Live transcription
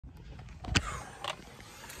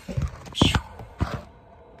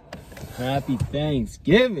Happy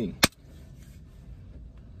Thanksgiving.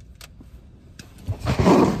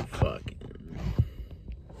 Fucking.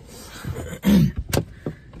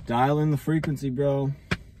 Dial in the frequency, bro.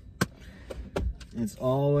 It's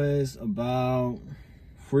always about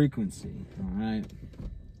frequency, all right?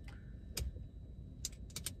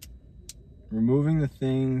 Removing the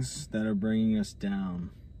things that are bringing us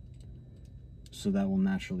down so that will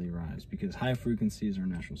naturally rise, because high frequency is our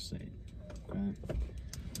natural state, okay?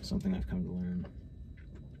 Something I've come to learn.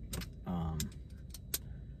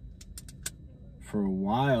 For a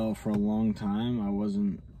while, for a long time, I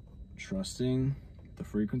wasn't trusting the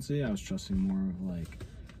frequency. I was trusting more of like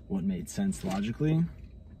what made sense logically.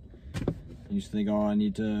 I used to think, oh, I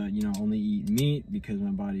need to, you know, only eat meat because my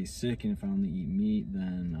body's sick, and if I only eat meat,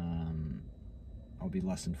 then I'll be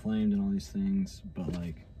less inflamed and all these things. But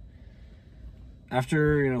like,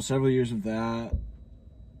 after, you know, several years of that,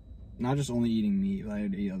 not just only eating meat, I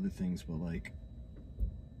had to eat other things, but like,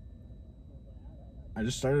 I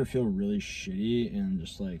just started to feel really shitty and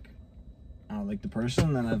just like, like the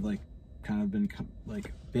person that I've like kind of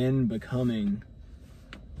been becoming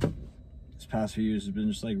this past few years has been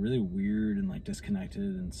just like really weird and like disconnected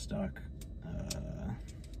and stuck.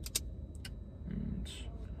 And,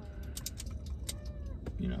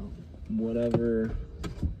 you know, whatever.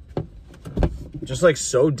 Just like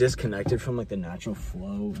so disconnected from like the natural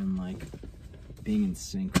flow and like being in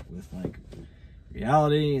sync with like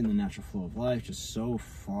reality and the natural flow of life, just so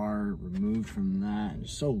far removed from that and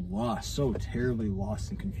just so lost, so terribly lost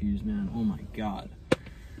and confused, man. Oh my God.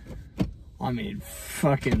 I mean,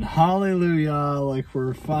 fucking hallelujah, like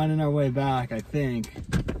we're finding our way back, I think.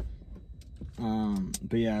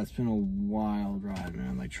 But yeah, it's been a wild ride,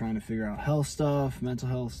 man. Like trying to figure out health stuff, mental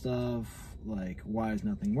health stuff, like why is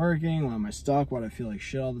nothing working, why am I stuck, why do I feel like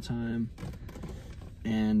shit all the time?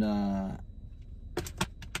 And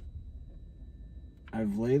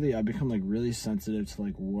I've become like really sensitive to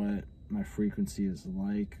like what my frequency is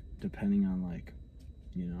like, depending on like,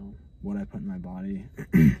 you know, what I put in my body.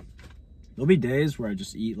 There'll be days where I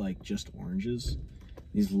just eat like just oranges,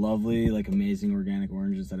 these lovely, like amazing organic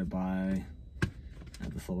oranges that I buy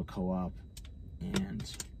at this little co-op. And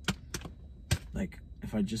like,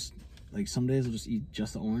 if I just, like some days I'll just eat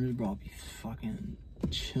just the oranges, bro, I'll be fucking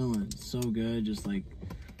chilling, so good, just like,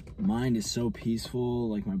 mind is so peaceful,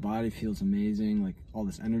 like my body feels amazing, like all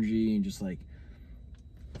this energy and just like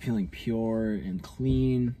feeling pure and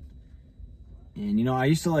clean. And you know, I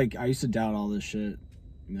used to doubt all this shit,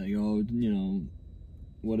 like, oh, you know,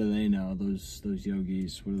 what do they know, those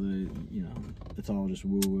yogis, what do they, you know, it's all just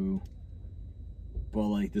woo woo. But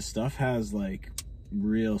like this stuff has like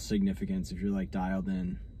real significance if you're like dialed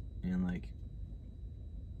in and like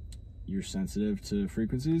you're sensitive to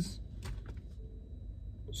frequencies.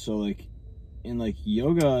 So like, and like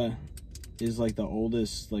yoga is like the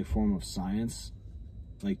oldest like form of science,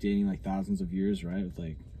 like dating like thousands of years, right? With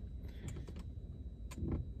like,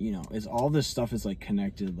 you know, it's all this stuff is like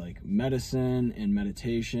connected, like medicine and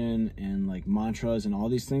meditation and like mantras and all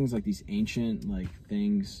these things, like these ancient like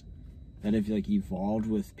things that have like evolved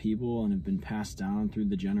with people and have been passed down through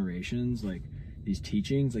the generations, like these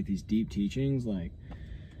teachings, like these deep teachings, like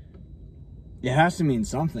it has to mean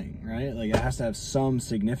something, right? Like it has to have some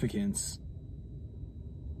significance,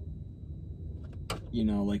 you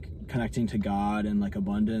know, like connecting to God and like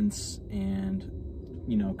abundance and,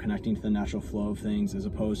 you know, connecting to the natural flow of things, as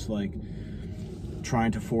opposed to like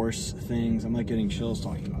trying to force things. I'm like getting chills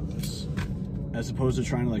talking about this. As opposed to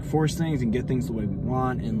trying to like force things and get things the way we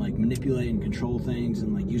want and like manipulate and control things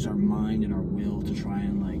and like use our mind and our will to try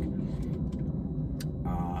and like,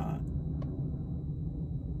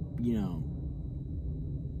 you know,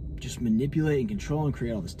 just manipulate and control and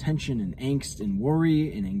create all this tension and angst and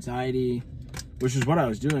worry and anxiety, which is what I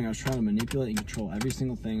was doing. I was trying to manipulate and control every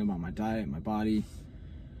single thing about my diet, my body.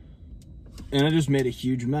 And I just made a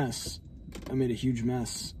huge mess. I made a huge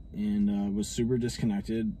mess and was super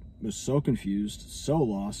disconnected, was so confused, so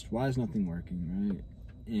lost. Why is nothing working, right?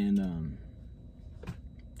 And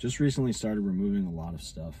just recently started removing a lot of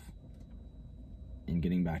stuff and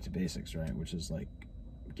getting back to basics, right? Which is like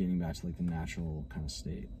getting back to like the natural kind of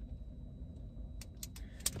state.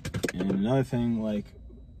 And another thing, like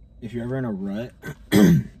if you're ever in a rut,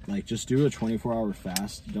 like just do a 24-hour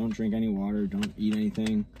fast. Don't drink any water, don't eat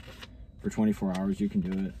anything for 24 hours. You can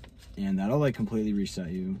do it, and that'll like completely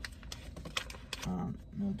reset you.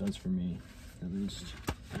 No, it does for me at least.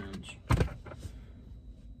 And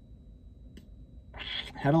I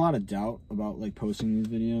had a lot of doubt about like posting these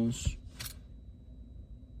videos,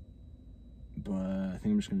 but I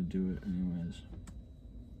think I'm just gonna do it anyways.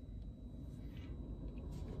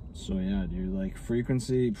 So yeah, dude, like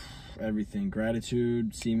frequency, everything,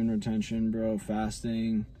 gratitude, semen retention, bro,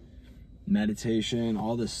 fasting, meditation,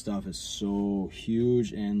 all this stuff is so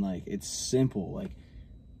huge. And like, it's simple. Like,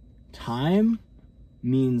 time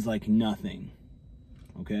means like nothing.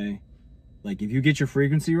 Okay, like if you get your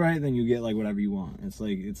frequency right, then you get like whatever you want. It's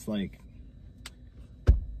like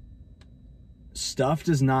stuff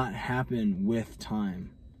does not happen with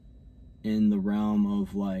time in the realm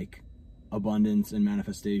of like abundance and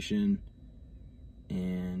manifestation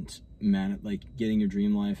and like getting your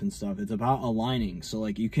dream life and stuff. It's about aligning. So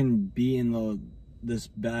like you can be in this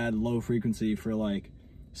bad low frequency for like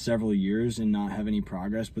several years and not have any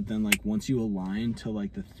progress, but then like once you align to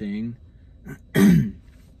like the thing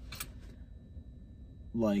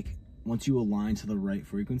like once you align to the right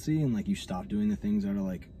frequency and like you stop doing the things that are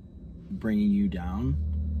like bringing you down,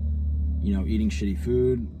 you know, eating shitty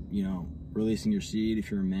food, you know, releasing your seed if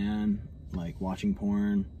you're a man, like watching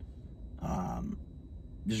porn,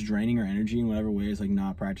 just draining your energy in whatever ways, like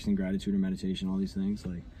not practicing gratitude or meditation, all these things,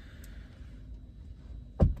 like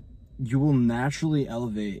you will naturally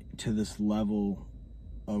elevate to this level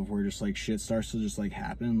of where just like shit starts to just like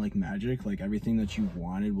happen like magic. Like everything that you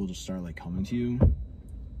wanted will just start like coming to you,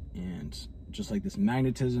 and just like this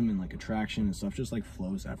magnetism and like attraction and stuff just like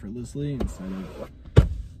flows effortlessly instead of,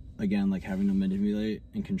 again, like having to manipulate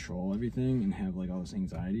and control everything and have like all this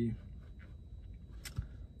anxiety.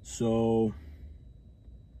 So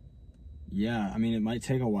yeah, I mean, it might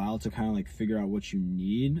take a while to kind of like figure out what you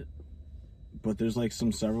need, but there's like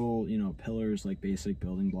several, you know, pillars, like basic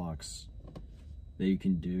building blocks that you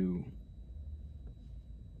can do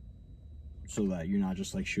so that you're not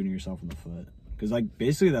just like shooting yourself in the foot. Because like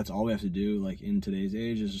basically that's all we have to do like in today's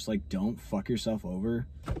age is just like don't fuck yourself over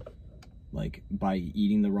like by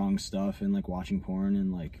eating the wrong stuff and like watching porn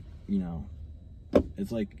and like, you know,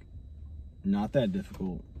 it's like not that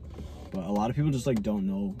difficult, but a lot of people just like don't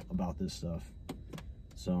know about this stuff.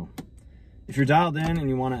 So if you're dialed in and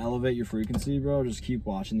you want to elevate your frequency, bro, just keep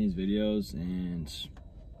watching these videos and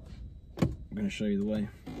I'm gonna show you the way,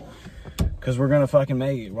 because we're gonna fucking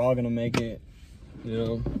make it. We're all gonna make it, you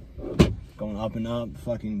know, going up and up.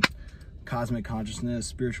 Fucking cosmic consciousness,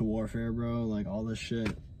 spiritual warfare, bro. Like all this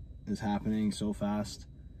shit is happening so fast.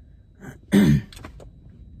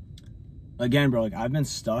 Again, bro, like I've been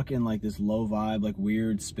stuck in like this low vibe, like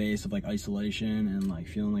weird space of like isolation and like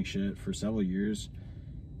feeling like shit for several years,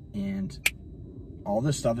 and all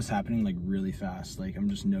this stuff is happening like really fast. Like I'm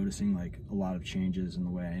just noticing like a lot of changes in the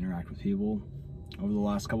way I interact with people over the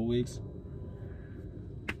last couple weeks,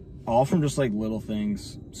 all from just like little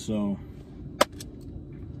things. So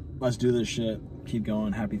let's do this shit. Keep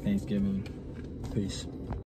going. Happy Thanksgiving. Peace.